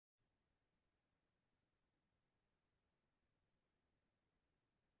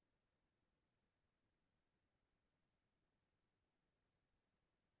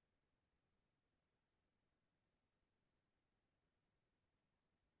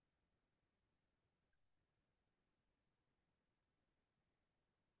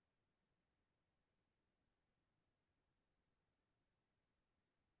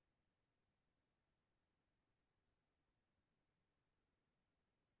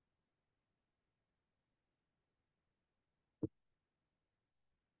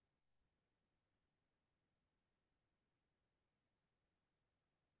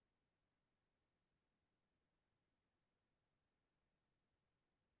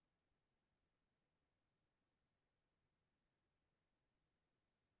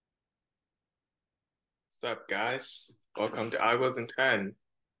What's up, guys? Welcome to Algos In,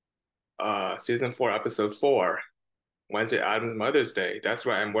 Season 4, Episode 4, Wednesday Addams Mother's Day. That's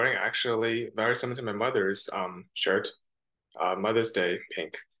right, I'm wearing actually very similar to my mother's shirt, Mother's Day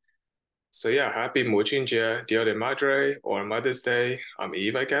pink. So yeah, happy 母亲节, Dia de Madre, or Mother's Day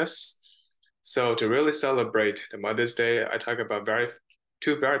Eve, I guess. So to really celebrate the Mother's Day, I talk about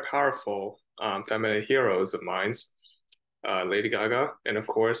two very powerful feminine heroes of mine, Lady Gaga, and of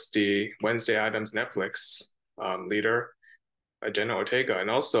course the Wednesday Addams Netflix leader, Jenna Ortega, and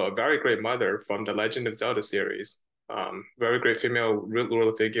also a very great mother from the Legend of Zelda series. Very great female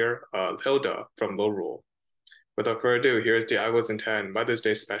ruler figure, Hilda from Low Rule. Without further ado, here's the Algos In Mother's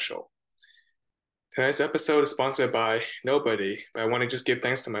Day special. Tonight's episode is sponsored by nobody, but I want to just give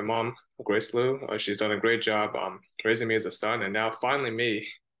thanks to my mom, Grace Liu. She's done a great job raising me as a son, and now finally me,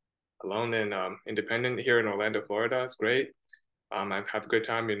 alone and independent here in Orlando, Florida. It's great. I have a good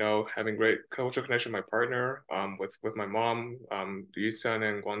time, having great cultural connection with my partner, with my mom. Yusun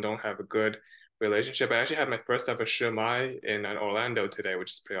and Guangdong have a good relationship. I actually had my first ever shumai in Orlando today,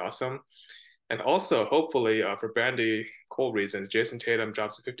 which is pretty awesome. And also, hopefully, for Bandy cool reasons, Jason Tatum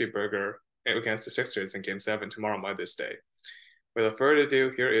drops a 50 burger against the Sixers in Game 7 tomorrow, Mother's Day. Without further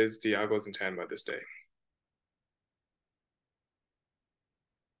ado, here is the Algos In Mother's Day.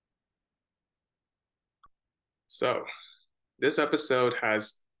 So, this episode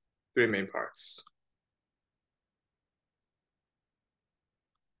has three main parts.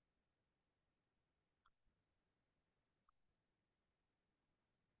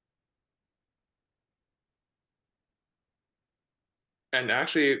 And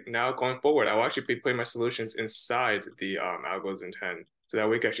actually, now going forward, I'll actually be putting my solutions inside the Algos In, so that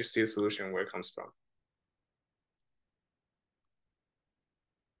we can actually see the solution where it comes from.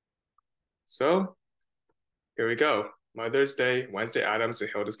 So here we go. Mother's Day, Wednesday Addams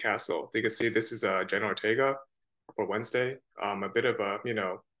and Hilda's Castle. So you can see this is Jenna Ortega for Wednesday. A bit of a,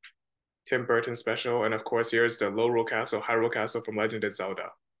 Tim Burton special. And of course, here's the Low Rule Castle, High Rule Castle from Legend of Zelda.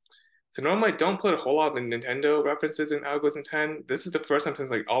 So normally I don't put a whole lot of Nintendo references in Algos In. This is the first time since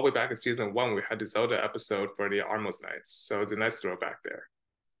like all the way back in season 1 we had the Zelda episode for the Armos Nights. So it's a nice throwback there.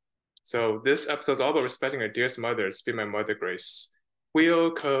 So this episode is all about respecting our dearest mothers, be my mother Grace.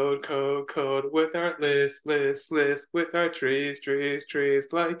 We'll code with our list, with our trees,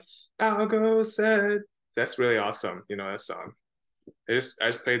 like Algo said. That's really awesome, that song. I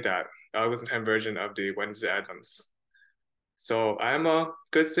just played that. Algo's In version of the Wednesday Addams. So I am a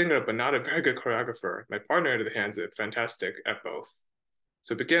good singer, but not a very good choreographer. My partner, on the hands, is fantastic at both.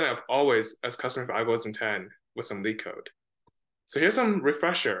 So begin, I've always, as customer for Algos In, with some LeetCode. So here's some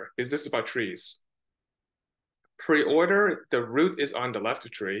refresher, is this about trees. Pre-order, the root is on the left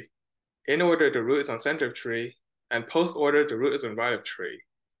of tree. In order, the root is on center of tree. And post-order, the root is on right of tree.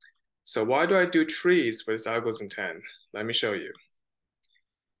 So why do I do trees for this Algos In? Let me show you.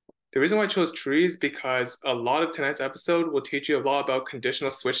 The reason why I chose trees is because a lot of tonight's episode will teach you a lot about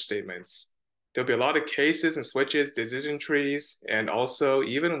conditional switch statements. There'll be a lot of cases and switches, decision trees, and also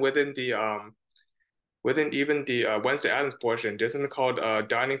even within the Wednesday Addams portion, there's something called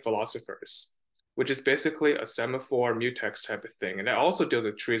dining philosophers, which is basically a semaphore mutex type of thing, and that also deals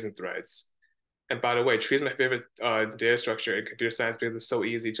with trees and threads. And by the way, trees is my favorite data structure in computer science because it's so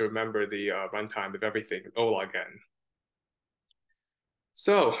easy to remember the runtime of everything, O-log n.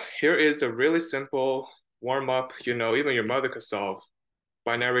 So here is a really simple warm-up, even your mother could solve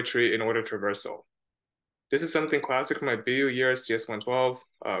binary tree in order traversal. This is something classic from my BU years, CS112,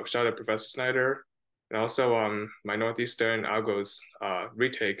 shout out Professor Snyder, and also my Northeastern Algos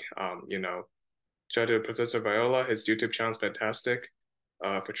retake, shout out to Professor Viola, his YouTube channel is fantastic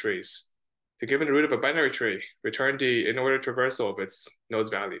for trees. To give the root of a binary tree, return the in-order traversal of its nodes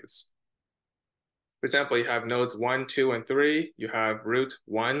values. For example, you have nodes 1, 2, and 3. You have root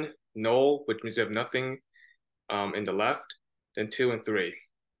 1, null, which means you have nothing in the left, then 2 and 3.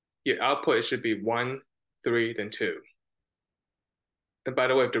 Your output, it should be 1, 3, then 2. And by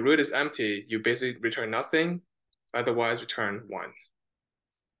the way, if the root is empty, you basically return nothing, otherwise return 1.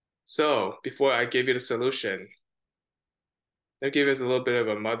 So before I give you the solution, I'll give you a little bit of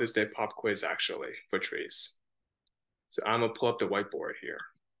a Mother's Day pop quiz actually for trees. So I'm gonna pull up the whiteboard here.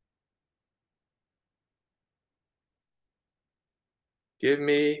 Give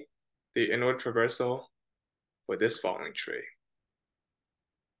me the inward traversal for this following tree.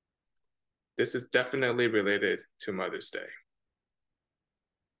 This is definitely related to Mother's Day.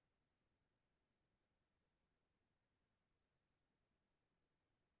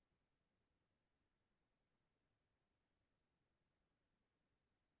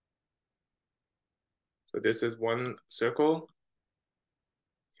 So this is one circle.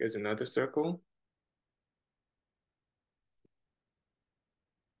 Here's another circle.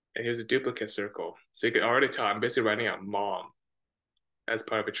 And here's a duplicate circle. So you can already tell I'm basically writing out mom as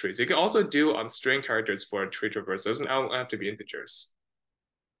part of a tree. So you can also do string characters for a tree traversal. It doesn't have to be integers.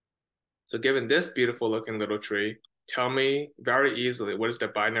 So given this beautiful looking little tree, tell me very easily what is the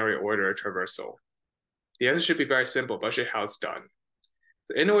binary order traversal? The answer should be very simple, but I'll show you how it's done.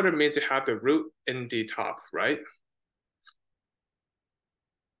 So in order means you have the root in the top, right?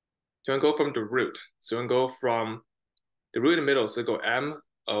 So you want to go from the root. So you want to go from the root in the middle. So go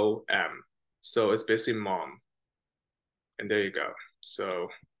M-O-M. So it's basically mom. And there you go. So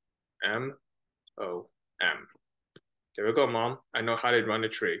M-O-M. There we go, mom. I know how to run the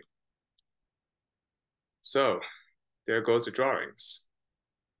tree. So there goes the drawings.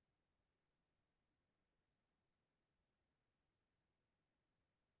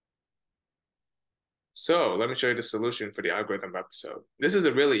 So let me show you the solution for the algorithm episode. This is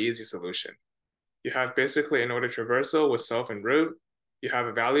a really easy solution. You have basically an order traversal with self and root. You have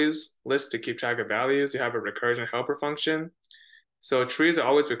a values list to keep track of values. You have a recursion helper function. So trees are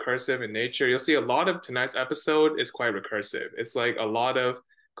always recursive in nature. You'll see a lot of tonight's episode is quite recursive. It's like a lot of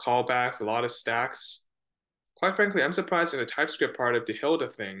callbacks, a lot of stacks. Quite frankly, I'm surprised in the TypeScript part of the Hilda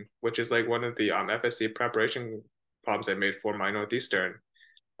thing, which is like one of the FSC preparation problems I made for my Northeastern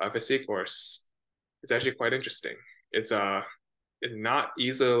FSC course. It's actually quite interesting. It's not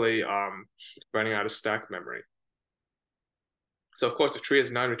easily running out of stack memory. So of course, the tree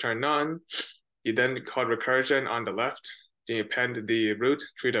is none, return none. You then call recursion on the left. Then you append the root,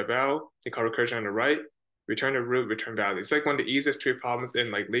 tree.val. You call recursion on the right. Return the root, return value. It's like one of the easiest tree problems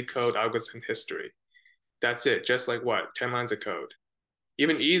in like LeetCode, Algos In history. That's it. Just like what? 10 lines of code.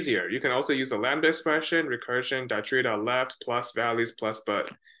 Even easier, you can also use a lambda expression, recursion.tree.left plus values plus,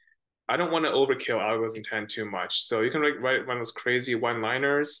 but I don't want to overkill Algos intent too much. So you can write one of those crazy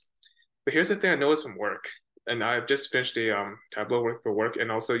one-liners. But here's the thing I noticed from work. And I've just finished the Tableau work for work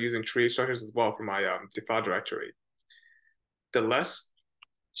and also using tree structures as well for my default directory. The less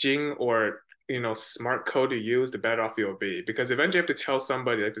Jing or smart code you use, the better off you'll be. Because eventually you have to tell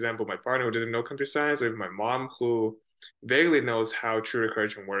somebody, like for example, my partner who doesn't know computer science, or even my mom who vaguely knows how tree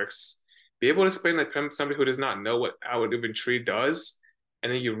recursion works, be able to explain like somebody who does not know how an even tree does,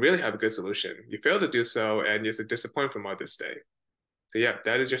 and then you really have a good solution. You fail to do so, and you're disappointed for Mother's Day. So yeah,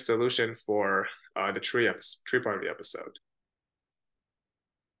 that is your solution for the tree part of the episode.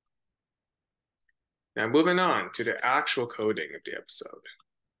 Now moving on to the actual coding of the episode.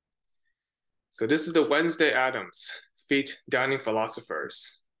 So this is the Wednesday Addams feat Downing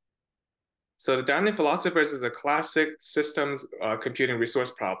philosophers. So the Downing philosophers is a classic systems computing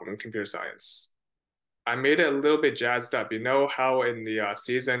resource problem in computer science. I made it a little bit jazzed up. You know how in the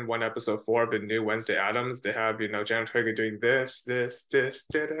season 1, episode 4 of the new Wednesday Addams, they have, Janet Twigger doing this, da, da,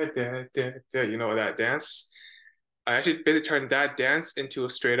 da, da, da, that dance? I actually basically turned that dance into a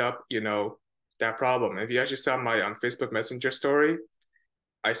straight up, that problem. If you actually saw my Facebook Messenger story,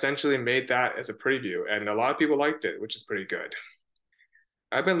 I essentially made that as a preview, and a lot of people liked it, which is pretty good.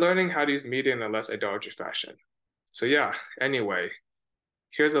 I've been learning how to use media in a less idolatry fashion. So yeah, anyway,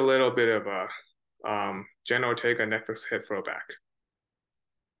 here's a little bit of a Jenna Ortega Netflix hit throwback.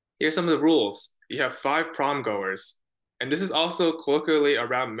 Here's some of the rules. You have 5 prom goers, and this is also colloquially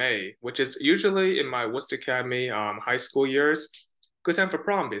around May, which is usually in my Worcester Academy high school years. Good time for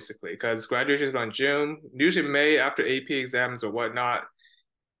prom, basically, because graduation is around June, usually May after AP exams or whatnot.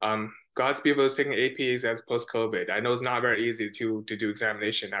 God's people is taking AP exams post-COVID. I know it's not very easy to do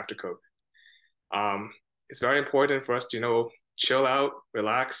examination after COVID. It's very important for us to, chill out,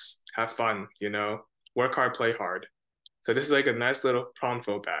 relax, have fun, work hard, play hard. So this is like a nice little prom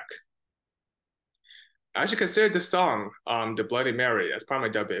throwback. I actually considered this song, The Bloody Mary, as part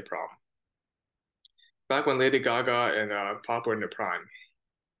of my WA prom. Back when Lady Gaga and Pop were in their prime.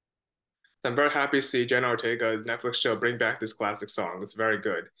 So I'm very happy to see Jenna Ortega's Netflix show bring back this classic song. It's very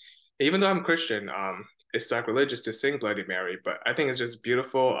good. Even though I'm Christian, it's sacrilegious to sing Bloody Mary, but I think it's just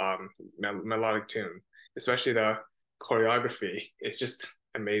beautiful melodic tune, especially the choreography. It's just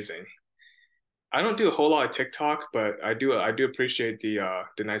amazing. I don't do a whole lot of TikTok, but I do appreciate the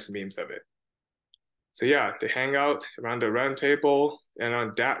nice memes of it. So yeah, they hang out around the round table and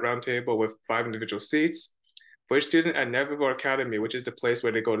on that round table with 5 individual seats. For each student at Nevermore Academy, which is the place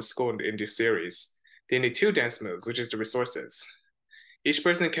where they go to school in the series, they need 2 dance moves, which is the resources. Each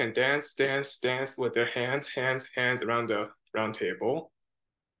person can dance with their hands around the round table.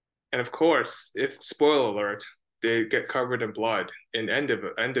 And of course, if spoiler alert, they get covered in blood in end of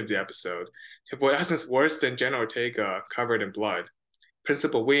the episode. To avoid essence worse than Jenna Ortega covered in blood,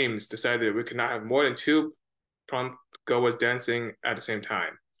 Principal Weems decided we could not have more than 2 prom goers dancing at the same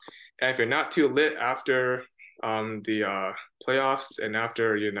time. And if you're not too lit after the playoffs and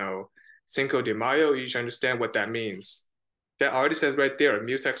after, Cinco de Mayo, you should understand what that means. That already says right there,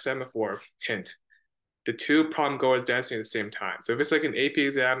 mutex semaphore hint. The two prom goers dancing at the same time. So if it's like an AP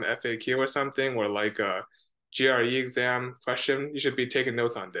exam, FAQ or something, or like a GRE exam question, you should be taking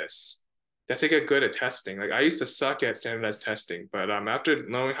notes on this. That's to get good at testing. Like I used to suck at standardized testing, but after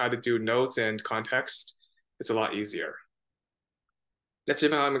knowing how to do notes and context, it's a lot easier. That's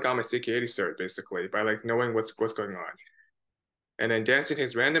even how I got my CK80 cert, basically, by like knowing what's going on. And then dancing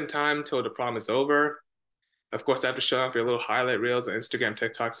takes random time till the prom is over. Of course, after showing off your little highlight reels on Instagram,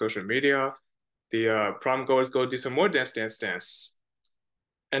 TikTok, social media, the prom goers go do some more dance.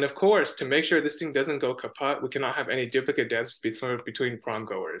 And of course, to make sure this thing doesn't go kaput, we cannot have any duplicate dances between prom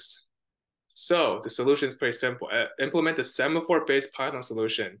goers. So the solution is pretty simple. Implement a semaphore-based Python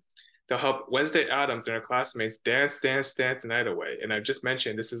solution to help Wednesday Addams and her classmates dance the night away. And I've just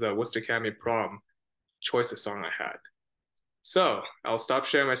mentioned this is a Worcester Academy prom choices song I had. So I'll stop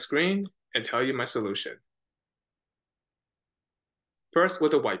sharing my screen and tell you my solution. First,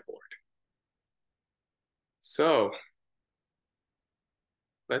 with a whiteboard. So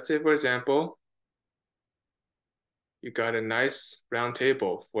let's say, for example, you got a nice round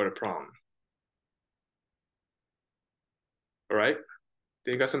table for the prom. All right,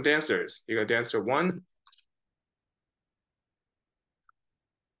 then you got some dancers. You got dancer 1,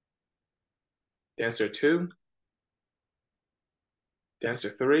 dancer 2, dancer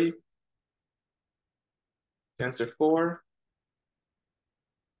 3, dancer 4,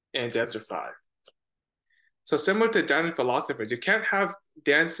 and dancer 5. So similar to diamond philosophers, you can't have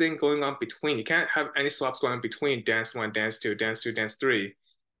dancing going on between. You can't have any swaps going on between dance 1, dance 2, dance 2, dance 3.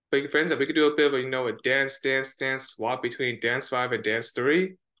 But for instance, we could do a bit of a dance swap between dance 5 and dance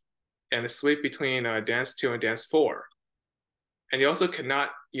 3, and a sweep between dance 2 and dance 4. And you also cannot,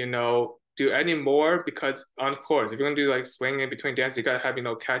 do any more because, of course, if you're gonna do like swinging between dances, you gotta have,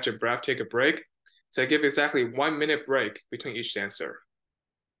 catch a breath, take a break. So I give exactly 1 minute break between each dancer.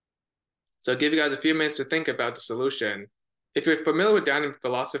 So I'll give you guys a few minutes to think about the solution. If you're familiar with diamond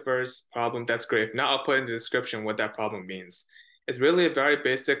philosophers problem, that's great. If not, I'll put in the description what that problem means. It's really a very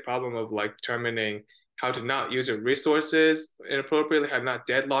basic problem of like determining how to not use your resources inappropriately, how to not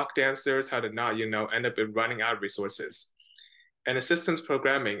deadlock dancers, how to not, end up running out of resources. And the systems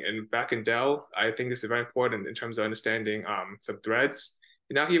programming, and back in Dell, I think this is very important in terms of understanding some threads.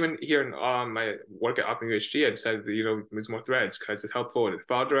 And now even here in my work at OpenUHD, I decided to, use more threads because it's helpful with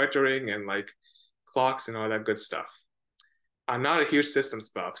file directoring and like clocks and all that good stuff. I'm not a huge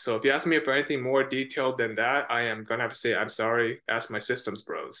systems buff, so if you ask me for anything more detailed than that, I am gonna have to say, I'm sorry, ask my systems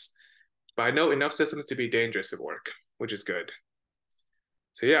bros. But I know enough systems to be dangerous at work, which is good.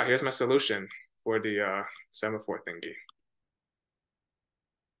 So yeah, here's my solution for the semaphore thingy.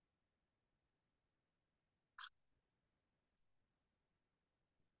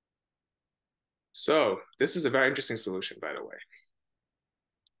 So this is a very interesting solution, by the way.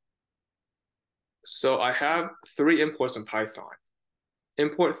 So I have 3 imports in Python.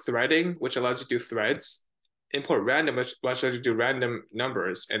 Import threading, which allows you to do threads. Import random, which allows you to do random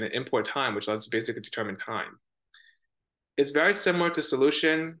numbers. And then import time, which allows you to basically determine time. It's very similar to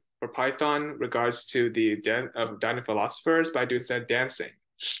solution for Python regards to the diamond philosophers, but I do instead dancing.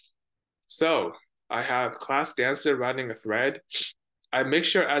 So I have class dancer running a thread. I make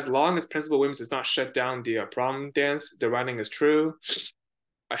sure as long as Principal Williams does not shut down the prom dance, the running is true.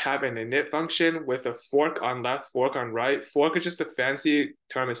 I have an init function with a fork on left, fork on right. Fork is just a fancy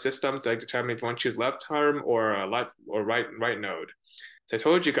term in systems that determine if you want to choose left term or left or right node. So I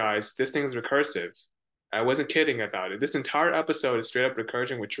told you guys, this thing is recursive. I wasn't kidding about it. This entire episode is straight up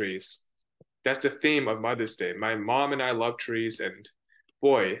recursion with trees. That's the theme of Mother's Day. My mom and I love trees, and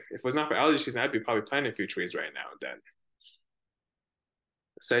boy, if it was not for allergy season, I'd be probably planting a few trees right now and then.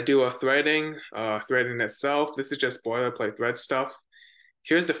 So I do a threading itself. This is just boilerplate thread stuff.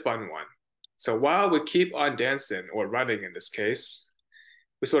 Here's the fun one. So while we keep on dancing, or running in this case,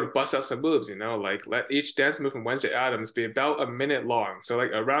 we sort of bust out some moves, like let each dance move from Wednesday Addams be about a minute long. So like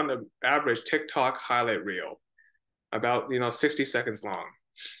around the average TikTok highlight reel, about, 60 seconds long.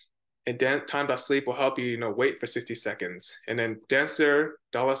 And time.sleep will help you, wait for 60 seconds. And then dancer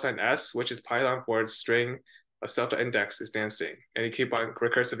 $S, which is Python for string of self.index is dancing. And you keep on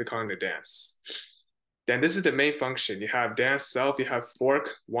recursively calling the dance. Then this is the main function. You have dance self, you have fork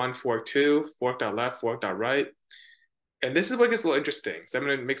 1, fork 2, fork.left, fork.right. And this is what gets a little interesting. So I'm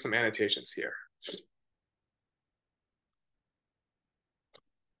going to make some annotations here.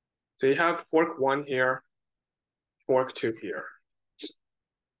 So you have fork 1 here, fork 2 here.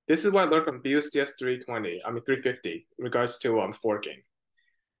 This is what I learned from BUCS 350 in regards to forking.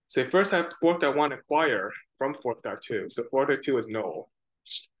 So you first have fork.1 acquire from fork.2. So fork.2 is null.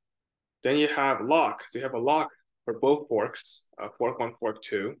 Then you have lock. So you have a lock for both forks, fork 1, fork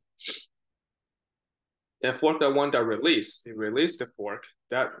 2. Then fork.1.release. You release the fork.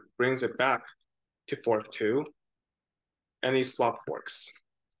 That brings it back to fork 2. And you swap forks.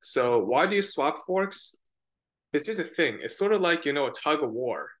 So why do you swap forks? Because here's the thing. It's sort of like, a tug of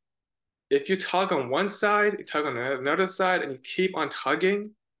war. If you tug on one side, you tug on another side, and you keep on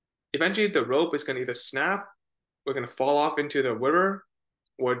tugging, eventually the rope is going to either snap, we're going to fall off into the river,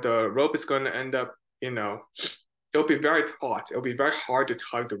 or the rope is going to end up, it'll be very taut. It'll be very hard to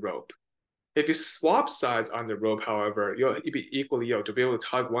tug the rope. If you swap sides on the rope, however, you'll be equally yoked to be able to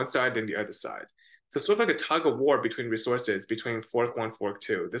tug one side and the other side. So it's sort of like a tug of war between resources, between fork 1, fork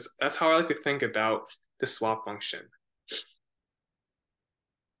 2. That's how I like to think about the swap function.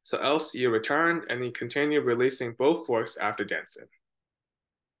 So else you return and you continue releasing both forks after dancing.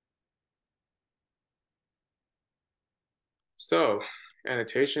 So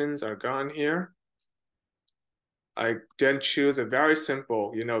annotations are gone here. I then choose a very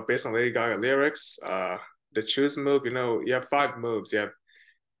simple, based on Lady Gaga lyrics, the choose move, you have 5 moves. You have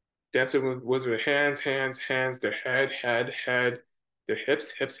dancer moves with hands, hands, hands, their head, head, head, their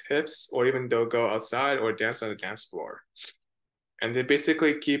hips, hips, hips, or even they'll go outside or dance on the dance floor. And they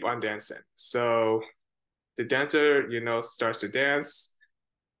basically keep on dancing. So the dancer, starts to dance.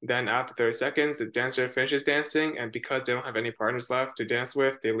 Then after 30 seconds, the dancer finishes dancing. And because they don't have any partners left to dance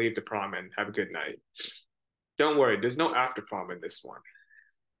with, they leave the prom and have a good night. Don't worry, there's no after prom in this one.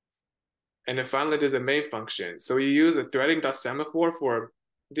 And then finally, there's a main function. So you use a threading.semaphore for,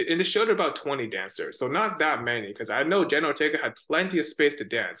 in the show, there are about 20 dancers. So not that many, because I know Jenna Ortega had plenty of space to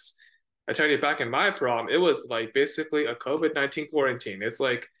dance. I tell you, back in my prom, it was like basically a COVID-19 quarantine. It was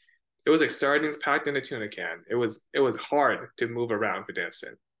like sardines packed in a tuna can. It was hard to move around for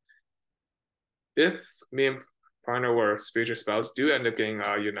dancing. If me and partner or future spouse do end up getting,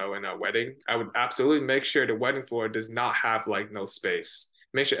 in a wedding, I would absolutely make sure the wedding floor does not have like no space.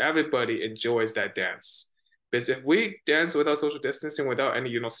 Make sure everybody enjoys that dance. Because if we dance without social distancing, without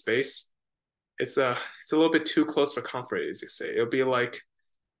any, space, it's a little bit too close for comfort, as you say. It'll be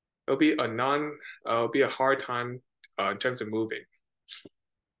a hard time in terms of moving.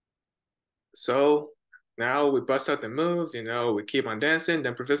 So now we bust out the moves, we keep on dancing.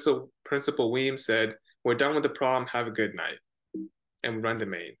 Then Principal Weems said, "We're done with the prom, have a good night." And we run the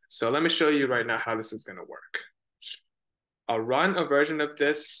main. So let me show you right now how this is gonna work. I'll run a version of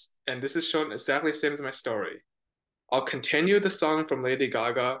this, and this is shown exactly the same as my story. I'll continue the song from Lady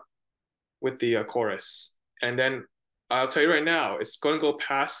Gaga with the chorus. And then I'll tell you right now, it's going to go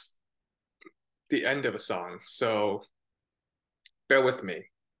past the end of a song. So bear with me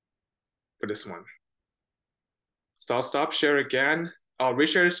for this one. So I'll stop share again. I'll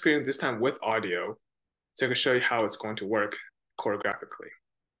reshare the screen this time with audio so I can show you how it's going to work choreographically.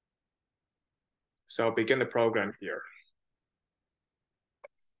 So I'll begin the program here.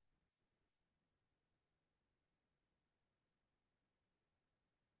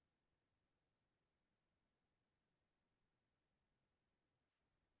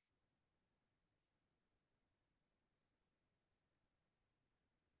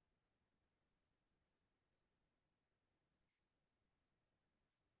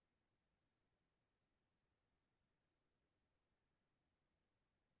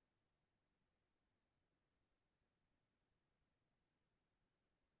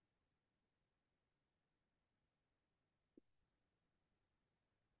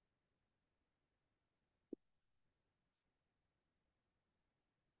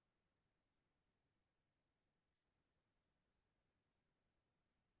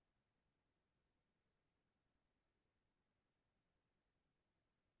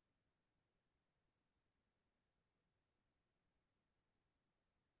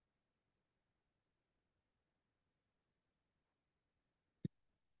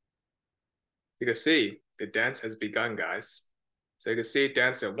 You can see the dance has begun, guys. So you can see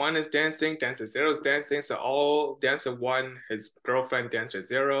dancer 1 is dancing, dancer 0 is dancing. So all dancer 1, his girlfriend, dancer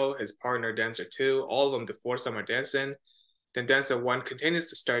 0, his partner, dancer 2, all of them, the foursome are dancing. Then dancer 1 continues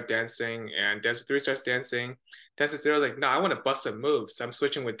to start dancing, and dancer 3 starts dancing. Dancer 0 is like, no, I want to bust some moves. So I'm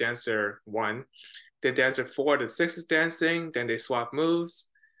switching with dancer 1. Then dancer 4 to 6 is dancing. Then they swap moves.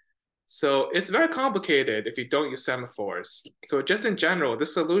 So it's very complicated if you don't use semaphores. So just in general,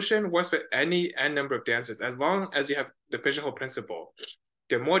 this solution works for any n number of dancers as long as you have the pigeonhole principle.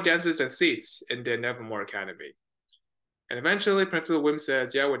 There are more dancers than seats in the Nevermore Academy. And eventually, Principal Wim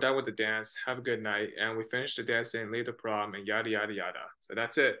says, "Yeah, we're done with the dance. Have a good night." And we finish the dancing, leave the prom, and yada, yada, yada. So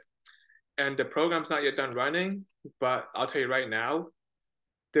that's it. And the program's not yet done running, but I'll tell you right now,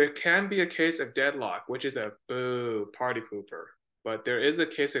 There can be a case of deadlock, which is a boo party pooper, but there is a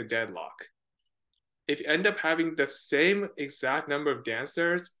case of deadlock. If you end up having the same exact number of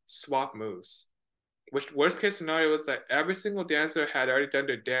dancers, swap moves. Which worst case scenario was that every single dancer had already done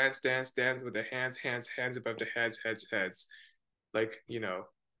their dance, dance, dance with the hands, hands, hands above the heads, heads, heads. Like,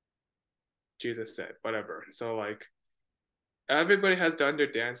 Jesus said, whatever. So like everybody has done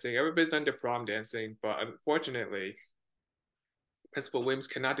their dancing, everybody's done their prom dancing, but unfortunately, Principal Williams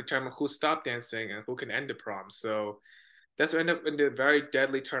cannot determine who stopped dancing and who can end the prom. So that's what ended up in the very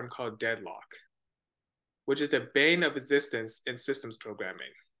deadly term called deadlock, which is the bane of existence in systems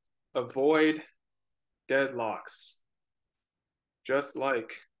programming. Avoid deadlocks. Just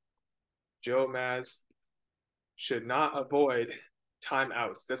like Joe Maz should not avoid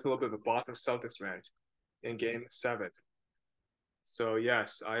timeouts. That's a little bit of a Boston Celtics rant in game 7. So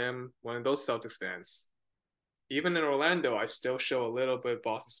yes, I am one of those Celtics fans. Even in Orlando, I still show a little bit of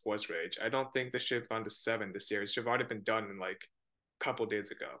Boston sports rage. I don't think this should have gone to 7 this year. It should have already been done in like a couple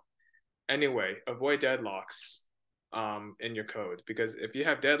days ago. Anyway, avoid deadlocks in your code, because if you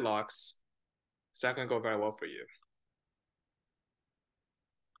have deadlocks, it's not going to go very well for you.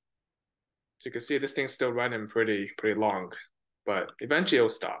 So you can see this thing's still running pretty long, but eventually it'll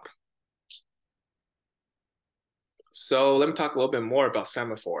stop. So let me talk a little bit more about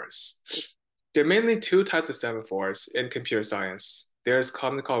semaphores. There are mainly 2 types of semaphores in computer science. There's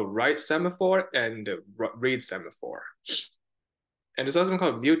something called write semaphore and read semaphore. And there's also something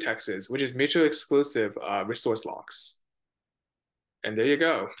called mutexes, which is mutually exclusive resource locks. And there you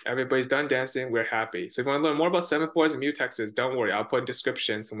go. Everybody's done dancing. We're happy. So if you want to learn more about semaphores and mutexes, don't worry. I'll put in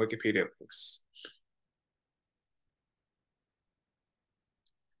descriptions some Wikipedia links.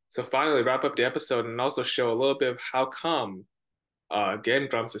 So finally, wrap up the episode and also show a little bit of how come Game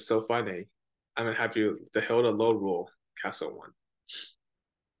Grumps is so funny. I'm going to have you the Hilda low rule castle one.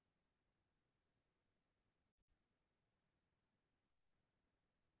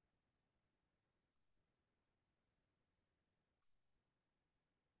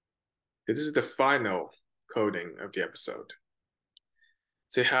 This is the final coding of the episode.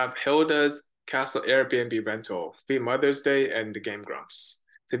 So you have Hilda's Castle Airbnb rental, Feed Mother's Day, and the Game Grumps.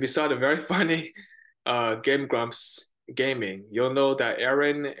 So if you saw the very funny Game Grumps gaming, you'll know that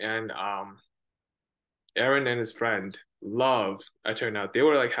Arin and his friend love, I turned out, they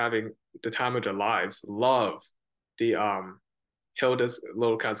were like having the time of their lives, love the Hilda's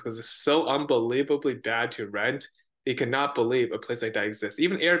little castle because it's so unbelievably bad to rent. They cannot believe a place like that exists.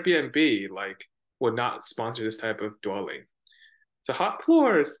 Even Airbnb like would not sponsor this type of dwelling. So hot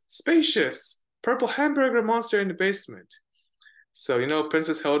floors, spacious, purple hamburger monster in the basement. So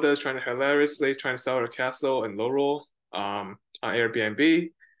Princess Hilda is trying to sell her castle in Laurel on Airbnb.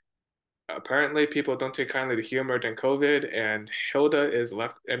 Apparently, people don't take kindly to humor during COVID, and Hilda is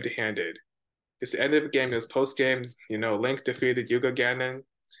left empty-handed. It's the end of the game. It was post games. Link defeated Yuga Ganon,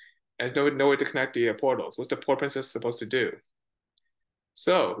 and no way to connect the portals. What's the poor princess supposed to do?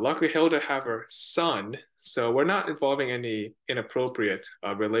 So luckily, Hilda have her son. So we're not involving any inappropriate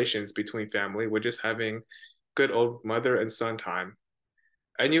relations between family. We're just having good old mother and son time.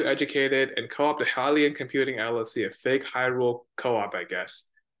 A new educated and co-op Hylian Computing LLC, a fake Hyrule co-op, I guess.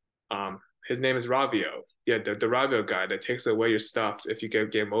 His name is Ravio. Yeah, the Ravio guy that takes away your stuff if you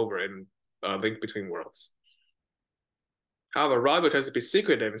get game over in Link Between Worlds. However, Ravio tries to be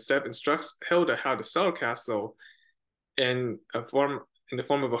secretive and instead instructs Hilda how to sell a castle in the form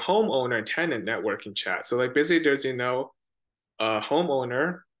of a homeowner and tenant networking chat. So like basically there's a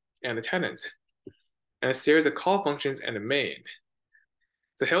homeowner and a tenant, and a series of call functions and a main.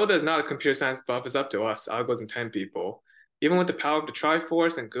 So Hilda is not a computer science buff. It's up to us, Algos In 10 people. Even with the power of the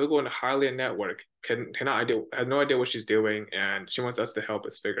Triforce and Google and the Hylian network, has no idea what she's doing, and she wants us to help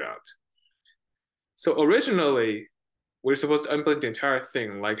us figure out. So originally, we are supposed to implement the entire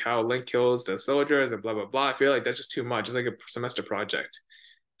thing, like how Link kills the soldiers and blah, blah, blah. I feel like that's just too much. It's like a semester project.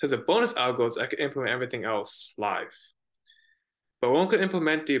 Because the bonus algos, I could implement everything else live. But one could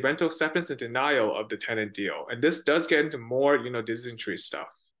implement the rental acceptance and denial of the tenant deal. And this does get into more, decision tree stuff.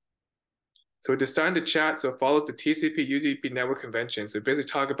 So we're designing the chat so it follows the TCP UDP network convention. So basically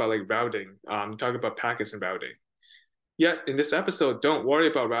talk about like routing, talk about packets and routing. Yet in this episode, don't worry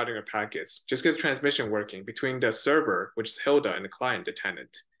about routing or packets. Just get the transmission working between the server, which is Hilda, and the client, the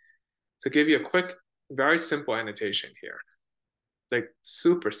tenant. So give you a quick, very simple annotation here. Like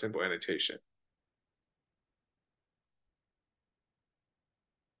super simple annotation.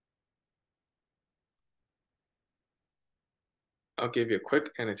 I'll give you a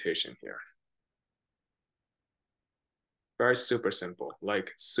quick annotation here. Very super simple,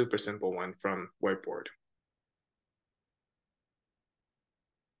 like super simple one from whiteboard.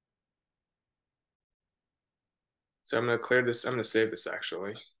 So I'm gonna clear this, I'm gonna save this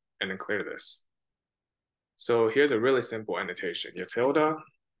actually, and then clear this. So here's a really simple annotation. You have Hilda,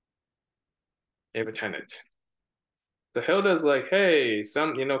 you have a tenant. So Hilda's like, hey,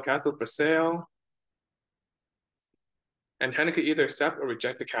 some, castle for sale. And tenant could either accept or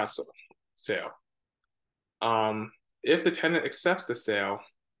reject the castle sale. If the tenant accepts the sale,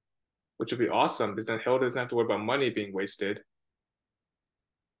 which would be awesome because then Hilda doesn't have to worry about money being wasted,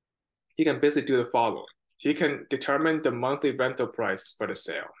 he can basically do the following. He can determine the monthly rental price for the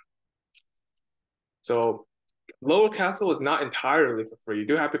sale. So Lower Castle is not entirely for free. You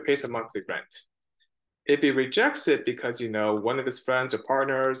do have to pay some monthly rent. If he rejects it because, one of his friends or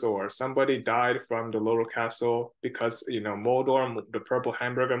partners or somebody died from the Lower Castle because, Moldor, the purple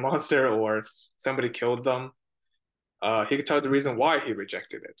hamburger monster, or somebody killed them, he could tell the reason why he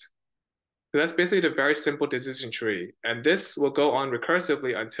rejected it. So that's basically the very simple decision tree. And this will go on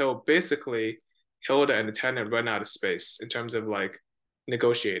recursively until basically Hilda and the tenant run out of space in terms of like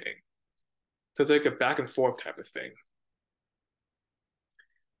negotiating. So it's like a back and forth type of thing.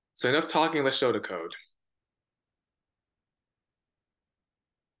 So enough talking, let's show the code.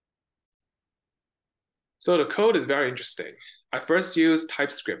 So the code is very interesting. I first used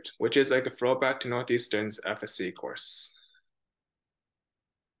TypeScript, which is like a throwback to Northeastern's FSC course.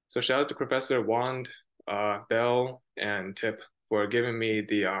 So shout out to Professor Wand, Bell, and Tip for giving me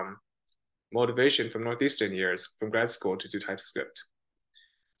the motivation from Northeastern years from grad school to do TypeScript.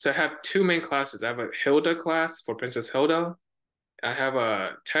 So I have two main classes. I have a Hilda class for Princess Hilda. I have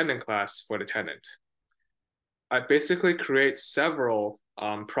a tenant class for the tenant. I basically create several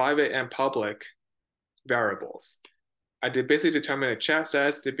private and public variables. I did basically determine a chat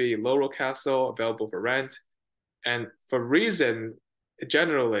status to be Laurel Castle, available for rent. And for reason,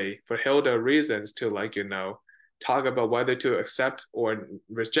 generally, for Hilda reasons to talk about whether to accept or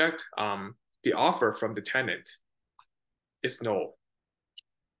reject the offer from the tenant is null.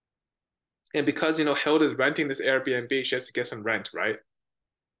 And because, Hilda's renting this Airbnb, she has to get some rent, right?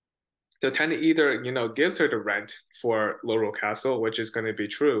 The tenant either, gives her the rent for Laurel Castle, which is going to be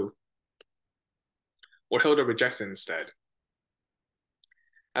true, or Hilda rejects it instead.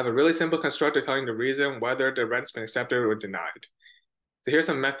 I have a really simple constructor telling the reason whether the rent's been accepted or denied. So here's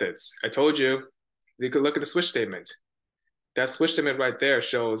some methods. I told you, you could look at the switch statement. That switch statement right there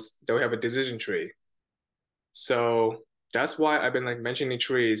shows that we have a decision tree. So that's why I've been mentioning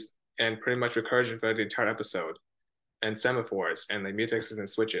trees and pretty much recursion for the entire episode, and semaphores and mutexes and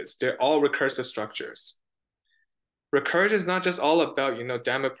switches. They're all recursive structures. Recursion is not just all about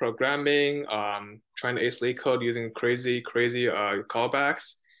dynamic programming, trying to ace LeetCode using crazy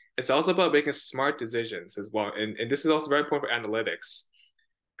callbacks. It's also about making smart decisions as well, and this is also very important for analytics,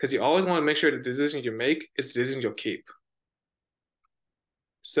 because you always want to make sure the decision you make is the decision you'll keep.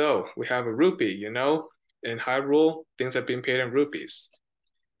 So we have a rupee, in Hyrule, things are being paid in rupees.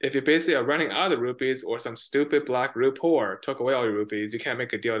 If you basically are running out of rupees or some stupid black root poor took away all your rupees, you can't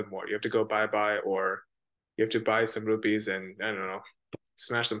make a deal anymore. You have to go bye-bye, or you have to buy some rupees and, I don't know,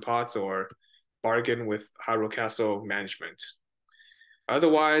 smash some pots or bargain with Hyrule Castle management.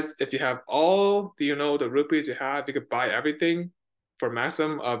 Otherwise, if you have all the rupees you have, you could buy everything for a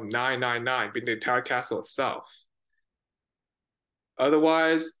maximum of 999, being the entire castle itself.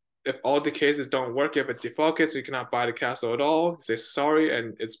 Otherwise, if all the cases don't work, you have a default case, so you cannot buy the castle at all, say sorry,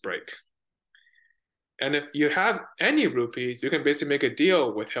 and it's break. And if you have any rupees, you can basically make a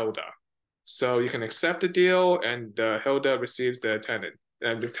deal with Hilda. So you can accept the deal, and Hilda receives the tenant.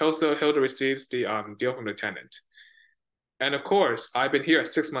 And also Hilda receives the deal from the tenant. And of course, I've been here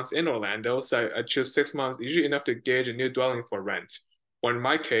 6 months in Orlando, so I choose 6 months, usually enough to gauge a new dwelling for rent, or in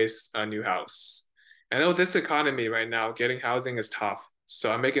my case, a new house. I know this economy right now, getting housing is tough, so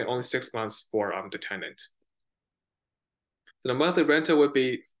I'm making only 6 months for the tenant. So the monthly rental would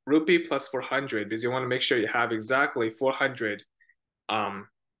be rupee plus 400, because you want to make sure you have exactly 400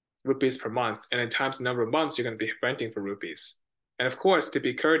 rupees per month, and in times the number of months you're going to be renting for rupees. And of course, to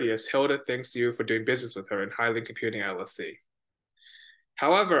be courteous, Hilda thanks you for doing business with her in Highland Computing LLC.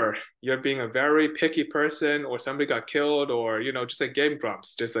 However, you're being a very picky person, or somebody got killed, or just like game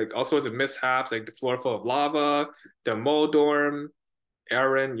grumps. There's all sorts of mishaps, like the floor full of lava, the mold dorm,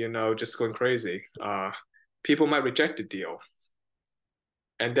 Arin, just going crazy. People might reject the deal.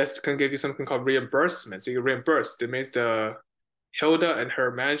 And this can give you something called reimbursement. So you reimburse. That means the Hilda and her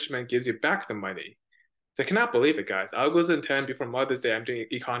management gives you back the money. So I cannot believe it, guys. Algos In 10 before Mother's Day, I'm doing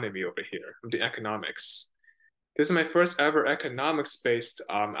economy over here. I'm doing economics. This is my first ever economics-based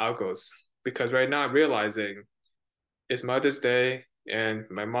algos, because right now I'm realizing it's Mother's Day, and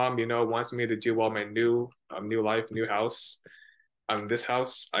my mom, wants me to do well my new life, new house. This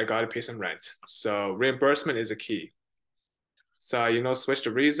house, I gotta pay some rent. So reimbursement is a key. So, switch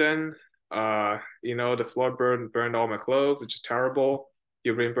the reason. The floor burned all my clothes, which is terrible.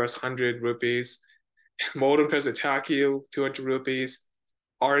 You reimburse 100 rupees. Modem tries to attack you, 200 rupees.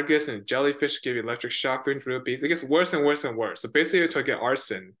 Argus and jellyfish give you electric shock, 300 rupees. It gets worse and worse and worse. So basically, until I get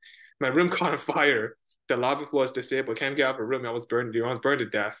arson, my room caught on fire. The lobby floor is disabled. Can't get out of the room. I was burned to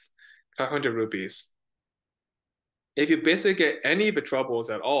death. 500 rupees. If you basically get any of the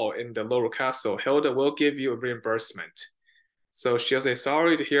troubles at all in the lower castle, Hilda will give you a reimbursement. So she'll say,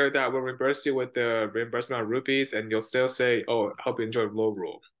 sorry to hear that. We'll reimburse you with the reimbursement of rupees, and you'll still say, oh, I hope you enjoy low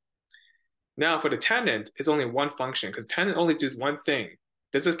rule. Now, for the tenant, it's only one function because tenant only does one thing.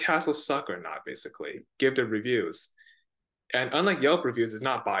 Does this castle suck or not, basically? Give the reviews. And unlike Yelp reviews, it's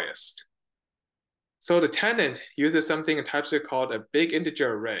not biased. So the tenant uses something in TypeScript called a big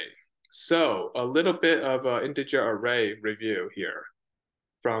integer array. So a little bit of an integer array review here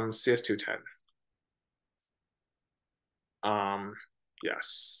from CS210.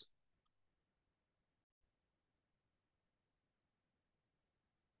 Yes.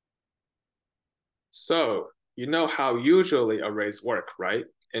 So you know how usually arrays work, right?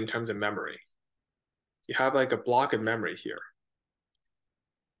 In terms of memory. You have like a block of memory here.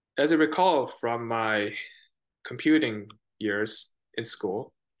 As I recall from my computing years in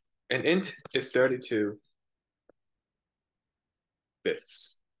school, an int is 32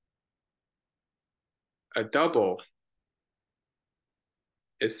 bits. A double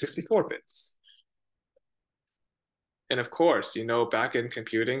is 64 bits. And of course, back in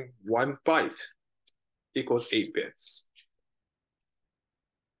computing, 1 byte equals 8 bits.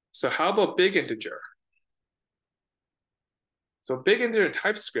 So how about big integer? So big integer in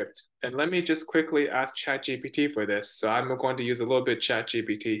TypeScript, and let me just quickly ask ChatGPT for this. So I'm going to use a little bit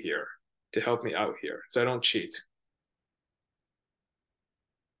ChatGPT here to help me out here, so I don't cheat.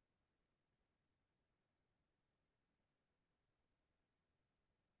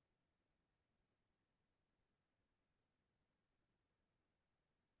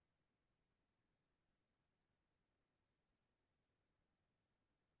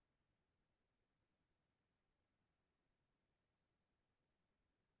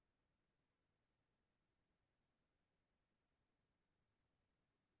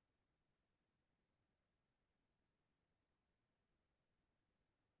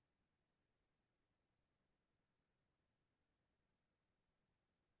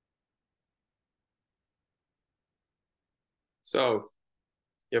 So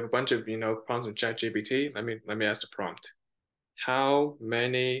you have a bunch of prompts with ChatGPT. Let me ask the prompt. How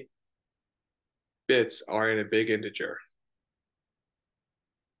many bits are in a big integer?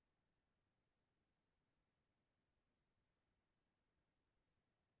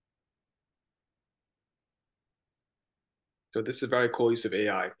 So this is a very cool use of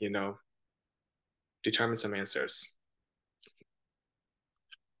AI, determine some answers.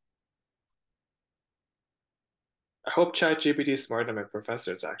 I hope ChatGPT is smarter than my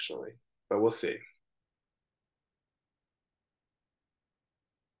professors actually, but we'll see.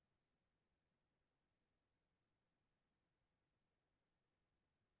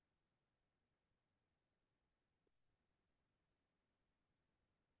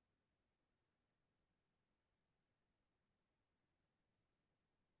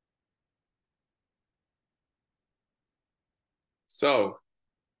 So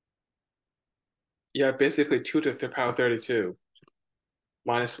you have basically 2 to the power 32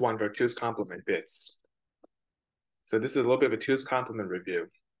 minus 1 for 2's complement bits. So this is a little bit of a 2's complement review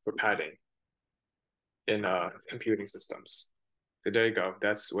for padding in computing systems. So there you go.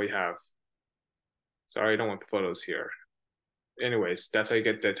 That's what we have. Sorry, I don't want the photos here. Anyways, that's how you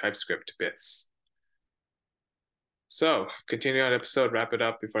get the TypeScript bits. So continue on the episode, wrap it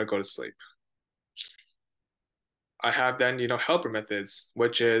up before I go to sleep. I have then, helper methods,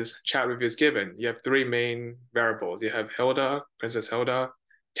 which is chat reviews given. You have 3 main variables. You have Hilda, Princess Hilda,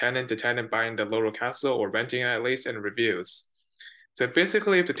 tenant to tenant buying the lower castle or renting it at least, and reviews. So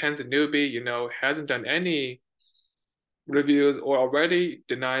basically, if the tenant's a newbie, hasn't done any reviews or already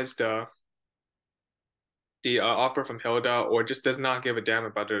denies the offer from Hilda or just does not give a damn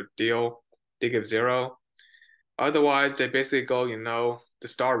about their deal, they give 0. Otherwise, they basically go, the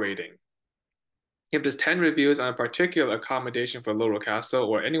star rating. If there's 10 reviews on a particular accommodation for Lower Castle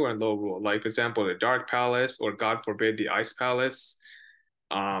or anywhere in Low Rule, like for example, the Dark Palace or God forbid the Ice Palace,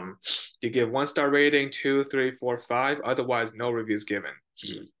 you give 1-star rating, 2, 3, 4, 5, otherwise no reviews given.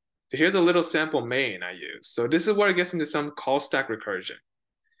 So here's a little sample main I use. So this is where it gets into some call stack recursion.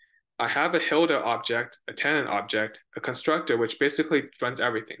 I have a Hilda object, a tenant object, a constructor, which basically runs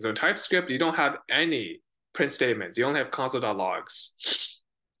everything. So in TypeScript, you don't have any print statements. You only have console.logs.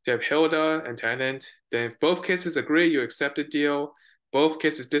 So you have Hilda and tenant. Then if both cases agree, you accept the deal. Both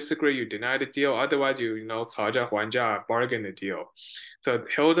cases disagree, you deny the deal. Otherwise, you 讨价还价, bargain the deal. So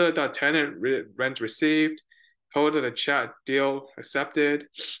Hilda the tenant rent received. Hilda the chat deal accepted.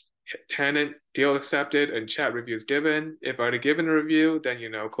 Tenant deal accepted and chat reviews given. If already given a review, then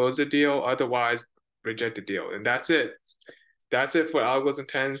close the deal. Otherwise, reject the deal. And that's it. That's it for Algos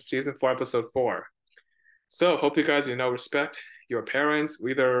In season 4, episode 4. So hope you guys respect your parents,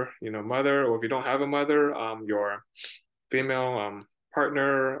 either mother, or if you don't have a mother, your female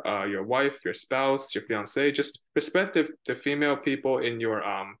partner, your wife, your spouse, your fiance. Just respect the female people in your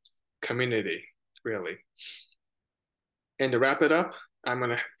community, really. And to wrap it up, I'm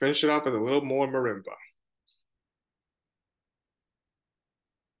gonna finish it off with a little more marimba.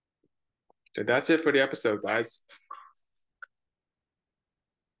 So that's it for the episode, guys.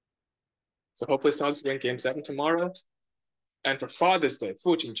 So hopefully Celtics win Game 7 tomorrow. And for Father's Day,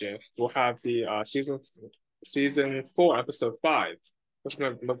 父亲节, we'll have the season 4, episode 5, which is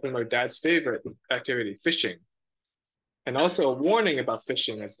my dad's favorite activity, fishing. And also a warning about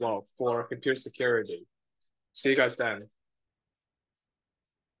phishing as well for computer security. See you guys then.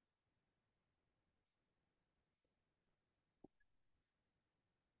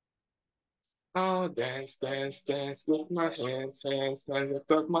 Oh, dance, dance, dance with my hands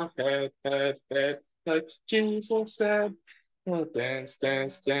above my head, like Jesus said. Oh, dance,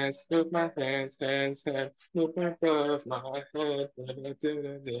 dance, dance with my hands above my head.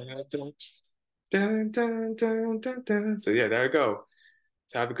 Dun, dun, dun, dun, dun. So yeah, there you go.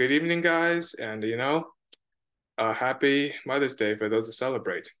 So have a good evening, guys, and happy Mother's Day for those who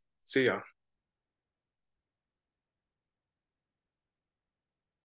celebrate. See ya.